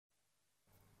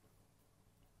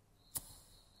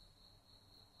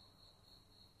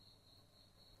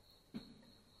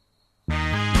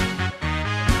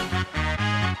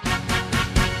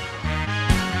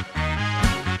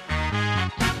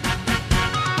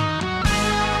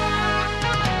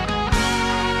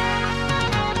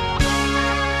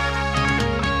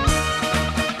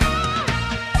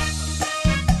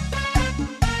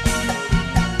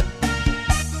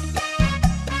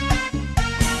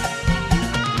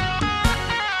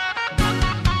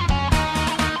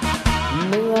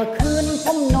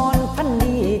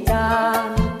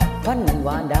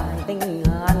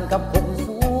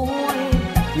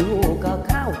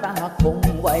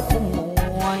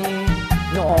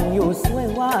องอยู่สวย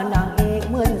ว่านางเอก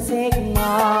เหมือนเสกม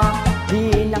าพี่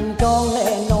นั่งจองแล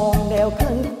น้องแล้ว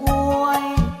ขึ้นควย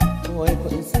ช่วยค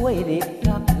นสวยรีบ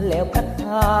รับแล้วพัดพ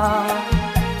า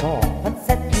พอพัดเ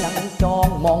ซ็ตนั่งจอง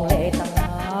มองแลตา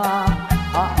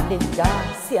อะดิจา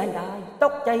เสียดายต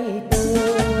กใจตื่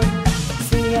นเ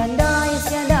สียดายเ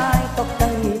สียดายตกใจ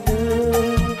ตื่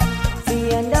นเสี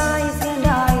ยดายเสีย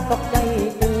ดายตกใจ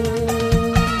ตื่น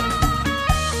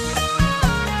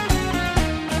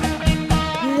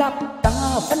หลับตา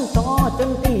ฝันต่อจ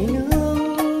นตีหนึ่ง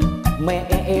แม่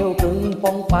เอวกึ่งป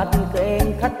องปัดเกรง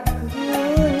ขัดคื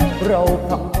นเรา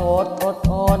คำโทษอดท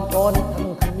นก่อนทั้ง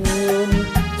คืน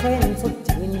เช่นสุด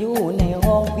จืนอยู่ใน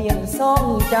ห้องเพียงซ่อง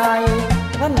ใจ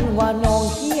พันว่าน้อง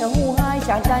เที่ยวหาย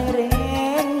จากใจเร่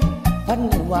งพัน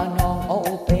ว่าน้องเอา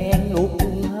เป็นลูก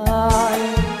หาย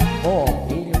พ่อ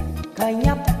พี่ลูกข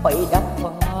ยับไปดับไฟ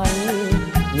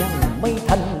ยังไม่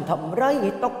ทันทำไร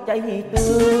ตกใจ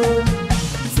ตื่น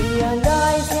เสียดา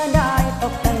ยเสียดายต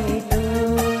กใจตื่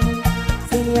นเ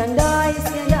สียดายเ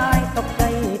สียดายตกใจ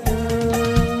ตื่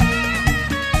น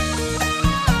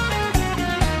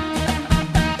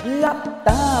หลับต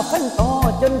าพันต่อ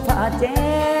จนฝ่าแ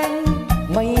จ้ง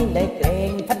ไม่ได้เกร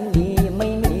งทันดีไม่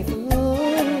มีฟื้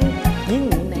นยิ่ง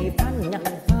ในพันยัง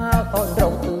ฟ้าตอนเรา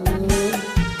ตื่น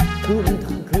คืน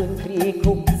ทั้งคืนคลีค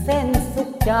ลุกเส้นสุข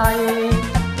ใจ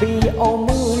ปีเอา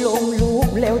มือลงลูบ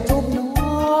แล้วจูบน้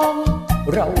อง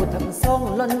เราทั้งสอง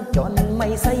ล้นจนไม่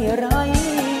ใส่ไร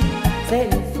เส้น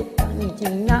สุขกันจริ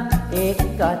งนะเอ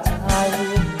กชัย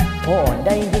พอไ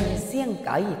ด้ยินเสียงไ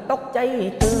ก่ตกใจ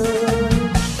ตื่น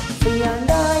เสีย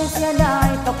ดายเสียดาย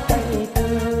ตกใจ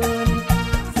ตื่น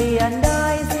เสียดา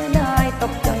ยเสียดายต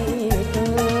กใจ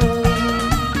ตื่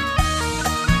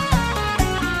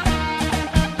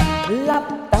นหลับ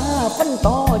ตาฝัน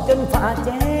ต่อจนฝ่าแ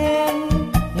จ้ง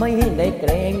ไม่ได้เก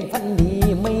รงฝันดี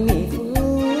ไม่มีฟื้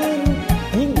น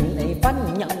ยิ่งในฝัน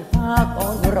ยังฟ้าก่อ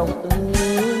นเราตื่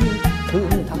นคื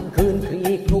นทั้งคืนคลี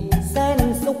คลุกเส้น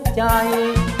สุขใจ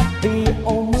พี่เอ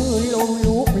ามือลง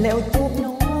ลูบแล้วจูบ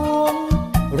น้อง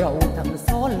เราทั้ง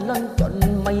ซ้อนล้นจน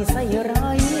ไม่ใส่ไร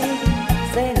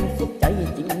เส้นสุขใจ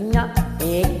จริงนะเอ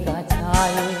กชั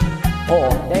ยพอ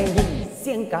ได้ยินเ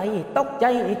สียงไก่ตกใจ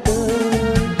ตื่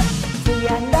นเสีย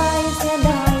ดายเสีย